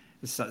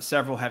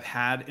 several have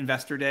had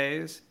investor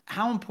days.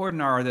 How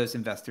important are those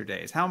investor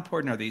days? How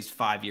important are these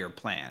 5-year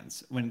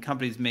plans when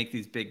companies make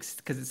these big,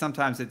 because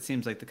sometimes it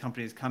seems like the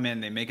companies come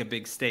in, they make a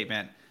big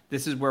statement,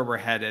 this is where we're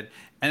headed,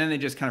 and then they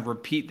just kind of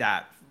repeat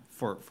that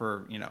for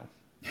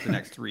the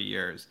next 3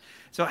 years.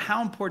 So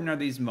how important are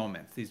these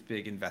moments, these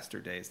big investor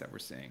days that we're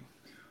seeing?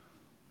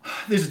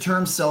 There's a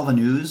term, sell the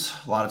news.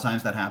 A lot of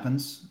times that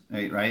happens,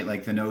 right?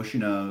 Like the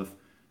notion of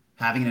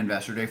having an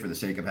investor day for the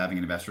sake of having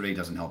an investor day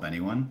doesn't help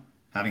anyone.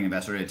 Having an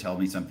investor day to tell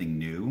me something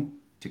new,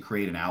 to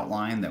create an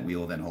outline that we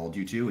will then hold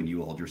you to and you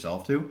will hold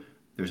yourself to.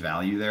 There's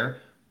value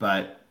there,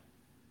 but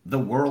the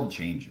world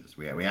changes.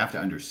 We have to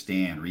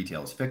understand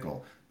retail is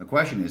fickle. The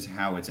question is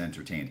how it's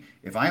entertained.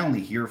 If I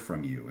only hear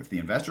from you, if the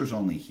investors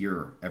only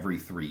hear every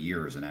 3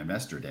 years an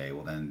investor day,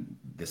 well, then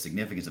the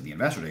significance of the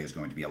investor day is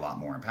going to be a lot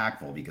more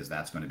impactful because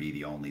that's going to be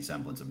the only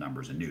semblance of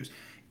numbers and news.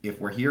 If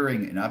we're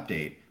hearing an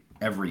update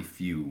every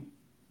few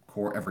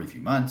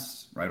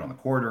months, right, on the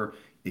quarter,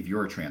 if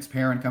you're a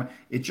transparent company,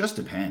 it just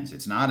depends.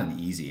 It's not an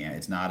easy,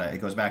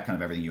 it goes back kind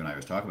of everything you and I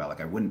was talking about.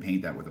 Like I wouldn't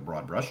paint that with a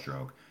broad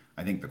brushstroke.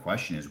 I think the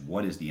question is,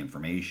 what does the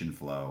information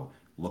flow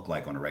look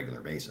like on a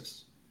regular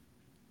basis?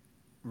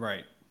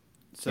 Right.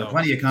 So there are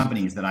plenty of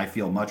companies that I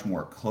feel much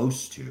more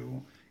close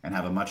to and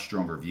have a much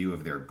stronger view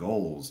of their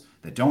goals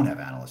that don't have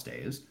analyst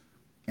days,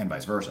 and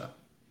vice versa.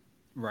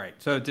 Right.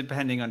 So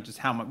depending on just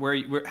how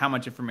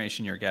much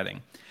information you're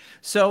getting.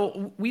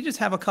 So we just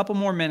have a couple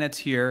more minutes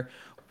here.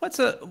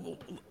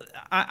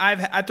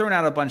 I've thrown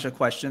out a bunch of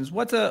questions.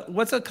 What's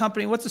a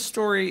company? What's a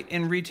story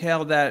in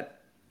retail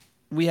that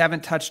we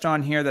haven't touched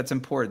on here that's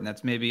important?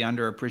 That's maybe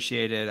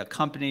underappreciated. A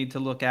company to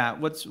look at.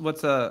 What's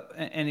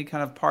any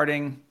kind of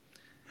parting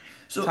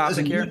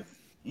topic here?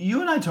 You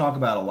and I talk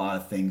about a lot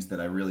of things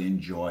that I really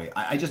enjoy.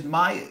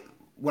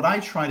 What I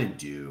try to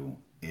do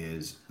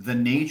is the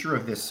nature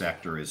of this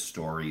sector is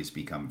stories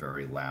become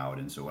very loud.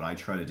 And so what I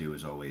try to do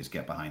is always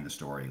get behind the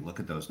story, look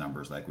at those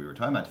numbers like we were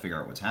talking about to figure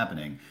out what's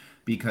happening,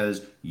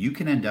 because you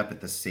can end up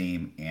at the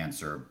same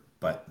answer,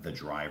 but the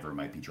driver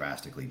might be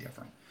drastically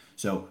different.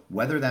 So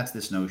whether that's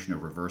this notion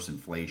of reverse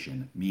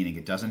inflation, meaning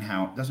it doesn't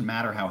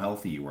matter how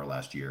healthy you were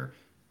last year,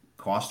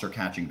 costs are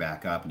catching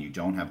back up and you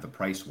don't have the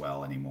price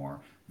well anymore.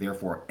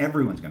 Therefore,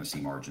 everyone's going to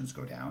see margins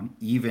go down,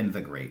 even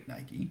the great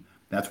Nike.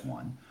 That's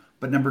one.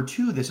 But number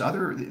two,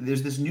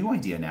 there's this new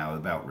idea now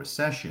about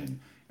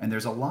recession, and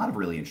there's a lot of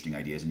really interesting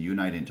ideas, and you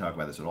and I didn't talk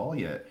about this at all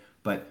yet,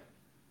 but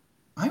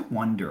I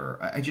wonder,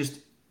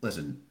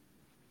 listen,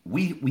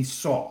 we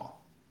saw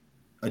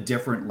a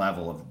different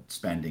level of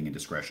spending in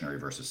discretionary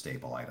versus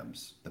staple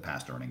items the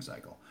past earnings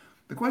cycle.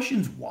 The question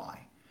is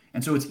why.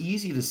 And so it's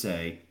easy to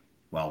say,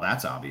 well,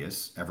 that's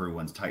obvious.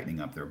 Everyone's tightening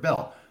up their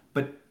belt.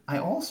 But I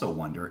also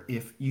wonder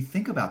if you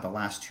think about the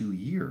last 2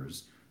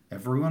 years,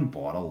 everyone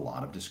bought a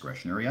lot of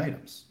discretionary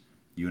items.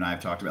 You and I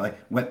have talked about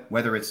like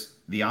whether it's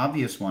the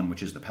obvious one,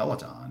 which is the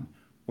Peloton,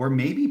 or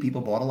maybe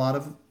people bought a lot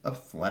of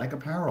athletic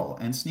apparel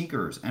and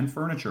sneakers and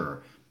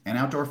furniture and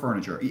outdoor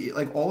furniture,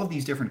 like all of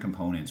these different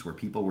components where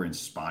people were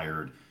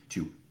inspired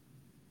to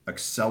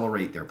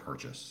accelerate their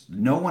purchase.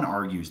 No one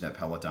argues that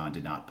Peloton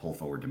did not pull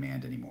forward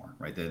demand anymore,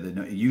 right?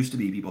 It used to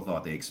be people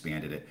thought they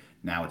expanded it.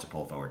 Now it's a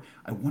pull forward.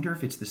 I wonder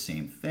if it's the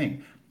same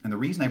thing. And the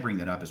reason I bring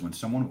that up is when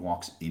someone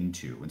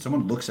when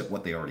someone looks at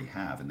what they already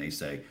have and they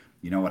say,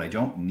 you know what, I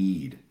don't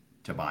need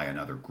to buy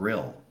another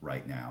grill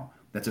right now.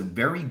 That's a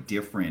very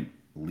different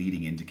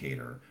leading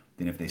indicator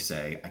than if they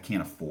say, I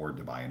can't afford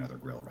to buy another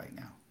grill right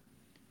now.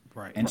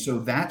 Right. And so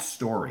that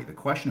story, the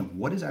question of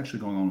what is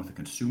actually going on with the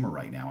consumer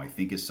right now, I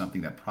think is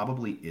something that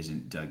probably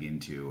isn't dug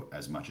into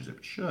as much as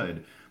it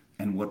should.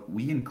 And what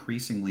we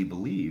increasingly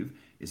believe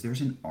is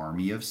there's an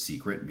army of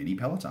secret mini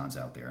Pelotons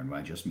out there. And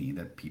I just mean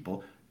that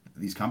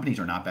these companies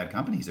are not bad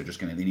companies.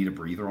 They need a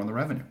breather on the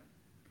revenue.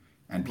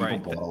 And people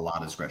bought a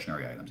lot of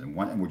discretionary items. And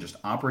we're just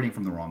operating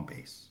from the wrong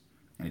base.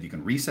 And if you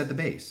can reset the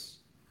base,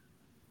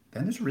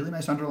 then there's really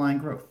nice underlying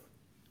growth.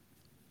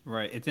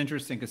 Right. It's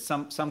interesting because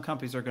some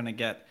companies are going to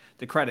get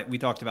the credit. We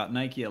talked about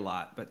Nike a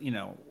lot, but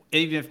even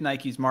if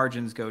Nike's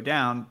margins go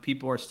down,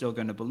 people are still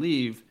going to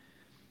believe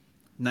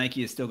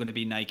Nike is still going to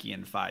be Nike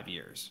in 5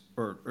 years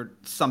or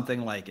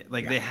something like it.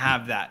 Like They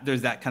have that.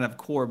 There's that kind of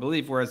core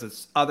belief.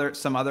 Whereas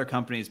some other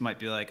companies might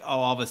be like, oh,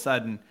 all of a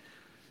sudden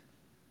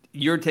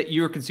your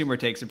consumer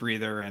takes a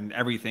breather and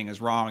everything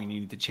is wrong and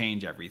you need to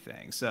change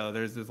everything. So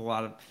there's a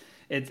lot of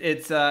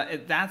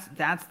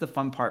that's the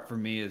fun part for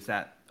me, is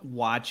that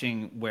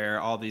watching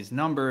where all these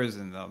numbers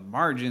and the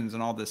margins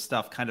and all this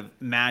stuff kind of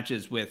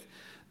matches with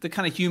the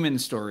kind of human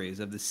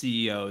stories of the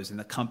CEOs and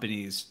the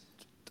companies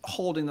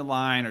holding the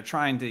line or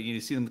trying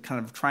to, see them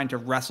kind of trying to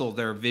wrestle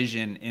their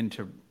vision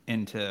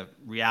into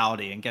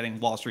reality and getting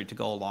Wall Street to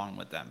go along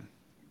with them.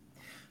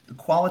 The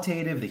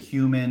qualitative, the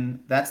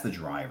human, that's the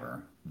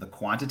driver. The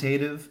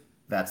quantitative,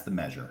 that's the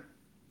measure.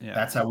 Yeah.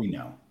 That's how we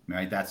know,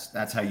 right?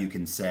 That's how you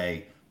can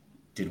say,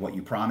 did what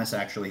you promised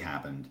actually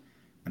happened,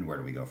 and where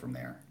do we go from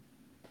there?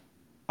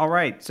 All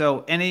right.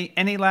 So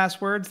any last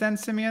words then,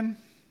 Simeon?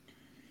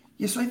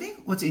 Yeah, so I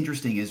think what's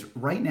interesting is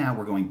right now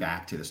we're going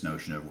back to this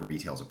notion of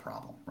retail's a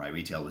problem, right?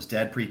 Retail was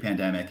dead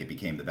pre-pandemic. It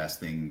became the best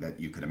thing that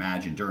you could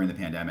imagine during the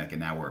pandemic, and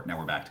now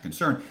we're back to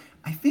concern.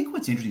 I think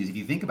what's interesting is if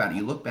you think about it,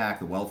 you look back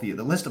the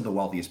list of the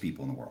wealthiest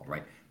people in the world,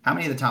 right? How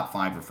many of the top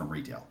 5 are from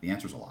retail? The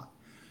answer is a lot.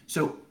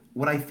 So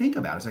what I think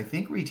about is I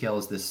think retail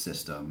is this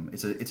system.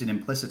 It's an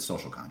implicit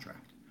social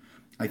contract.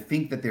 I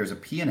think that there's a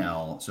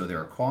P&L, so there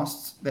are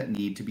costs that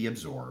need to be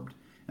absorbed,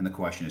 and the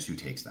question is who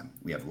takes them.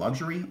 We have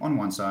luxury on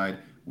one side,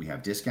 we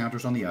have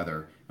discounters on the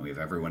other, and we have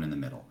everyone in the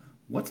middle.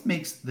 What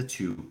makes the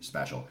two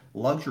special?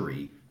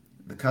 Luxury,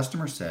 the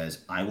customer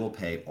says, I will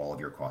pay all of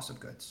your cost of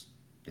goods.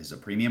 This is a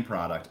premium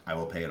product, I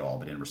will pay it all.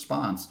 But in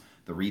response,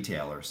 the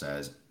retailer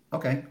says,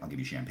 okay, I'll give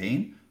you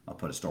champagne, I'll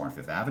put a store on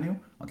Fifth Avenue,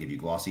 I'll give you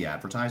glossy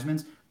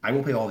advertisements, I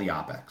will pay all the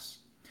OpEx.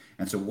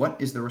 And so what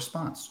is the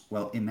response?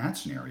 Well, in that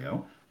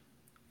scenario,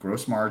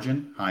 gross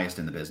margin, highest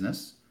in the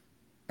business,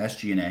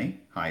 SG&A,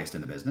 highest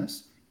in the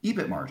business,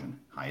 EBIT margin,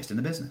 highest in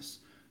the business.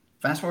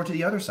 Fast forward to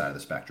the other side of the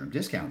spectrum,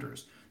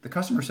 discounters. The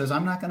customer says,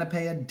 I'm not going to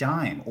pay a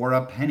dime or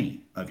a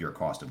penny of your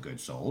cost of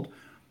goods sold,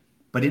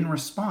 but in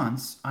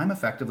response, I'm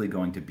effectively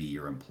going to be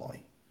your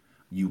employee.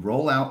 You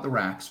roll out the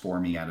racks for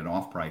me at an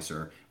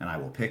off-pricer, and I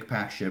will pick,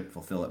 pack, ship,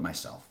 fulfill it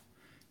myself.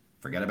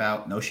 Forget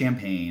about no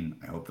champagne.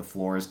 I hope the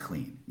floor is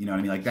clean. You know what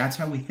I mean? Like, that's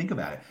how we think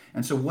about it.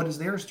 And so what does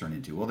theirs turn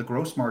into? Well, the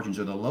gross margins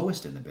are the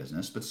lowest in the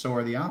business, but so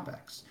are the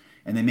OpEx.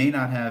 And they may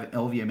not have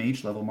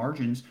LVMH level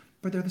margins,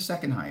 but they're the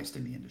second highest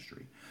in the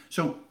industry.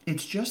 So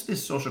it's just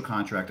this social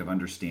contract of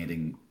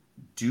understanding,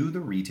 do the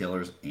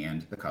retailers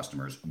and the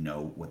customers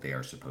know what they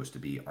are supposed to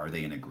be? Are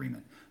they in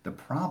agreement? The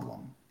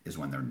problem is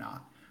when they're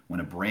not. When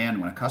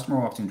a customer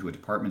walks into a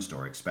department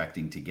store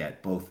expecting to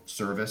get both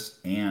service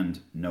and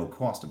no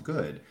cost of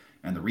good,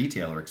 and the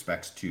retailer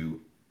expects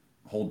to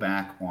hold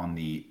back on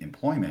the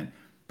employment,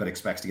 but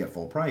expects to get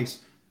full price,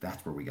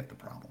 that's where we get the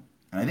problem.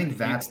 And I think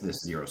that's this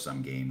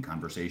zero-sum game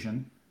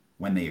conversation.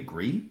 When they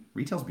agree,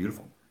 retail's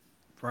beautiful.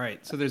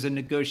 Right. So there's a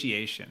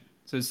negotiation.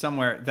 So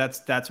somewhere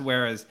that's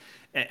whereas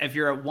if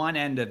you're at one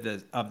end of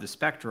the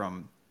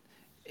spectrum,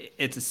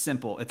 it's a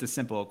simple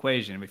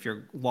equation. If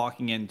you're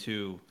walking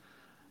into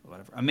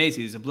whatever, a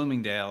Macy's, a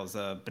Bloomingdale's,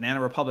 a Banana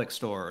Republic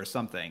store or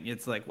something,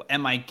 it's like,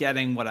 am I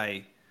getting what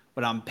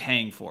I'm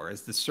paying for?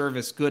 Is the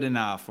service good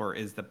enough, or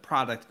is the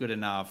product good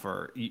enough,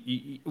 or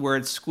where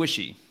it's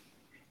squishy?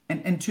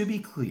 And to be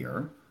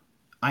clear,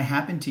 I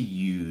happen to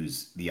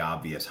use the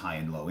obvious high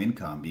and low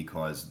income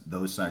because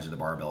those sides of the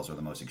barbells are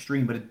the most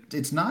extreme, but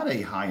it's not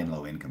a high and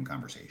low income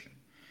conversation.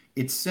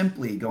 It's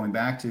simply going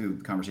back to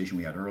the conversation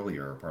we had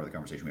earlier, part of the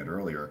conversation we had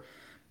earlier.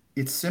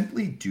 It's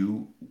simply,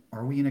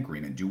 are we in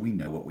agreement? Do we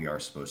know what we are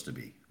supposed to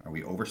be? Are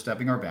we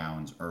overstepping our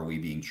bounds? Or are we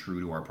being true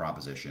to our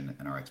proposition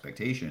and our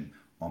expectation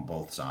on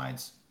both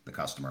sides, the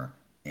customer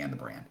and the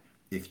brand?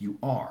 If you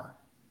are,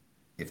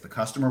 if the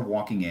customer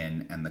walking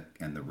in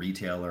and the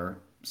retailer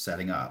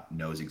setting up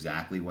knows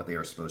exactly what they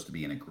are supposed to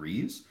be and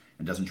agrees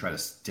and doesn't try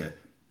to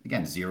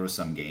again zero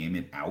sum game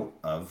it out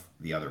of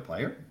the other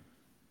player,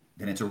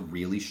 then it's a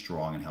really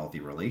strong and healthy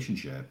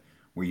relationship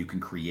where you can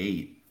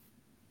create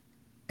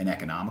an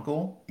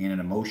economical and an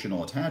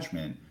emotional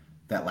attachment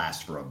that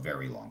lasts for a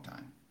very long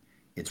time.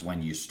 It's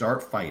when you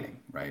start fighting,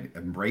 right?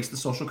 Embrace the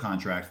social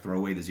contract, throw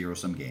away the zero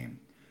sum game.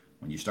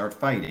 When you start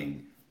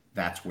fighting,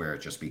 that's where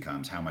it just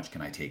becomes, how much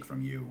can I take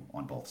from you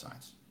on both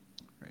sides?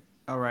 Great.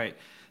 All right.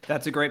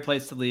 That's a great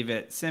place to leave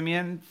it.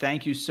 Simeon,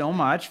 thank you so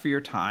much for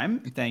your time.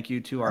 Thank you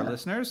to our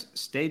listeners.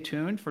 Stay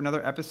tuned for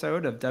another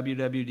episode of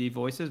WWD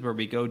Voices, where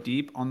we go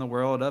deep on the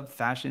world of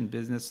fashion,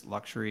 business,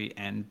 luxury,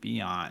 and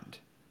beyond.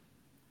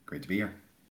 Great to be here.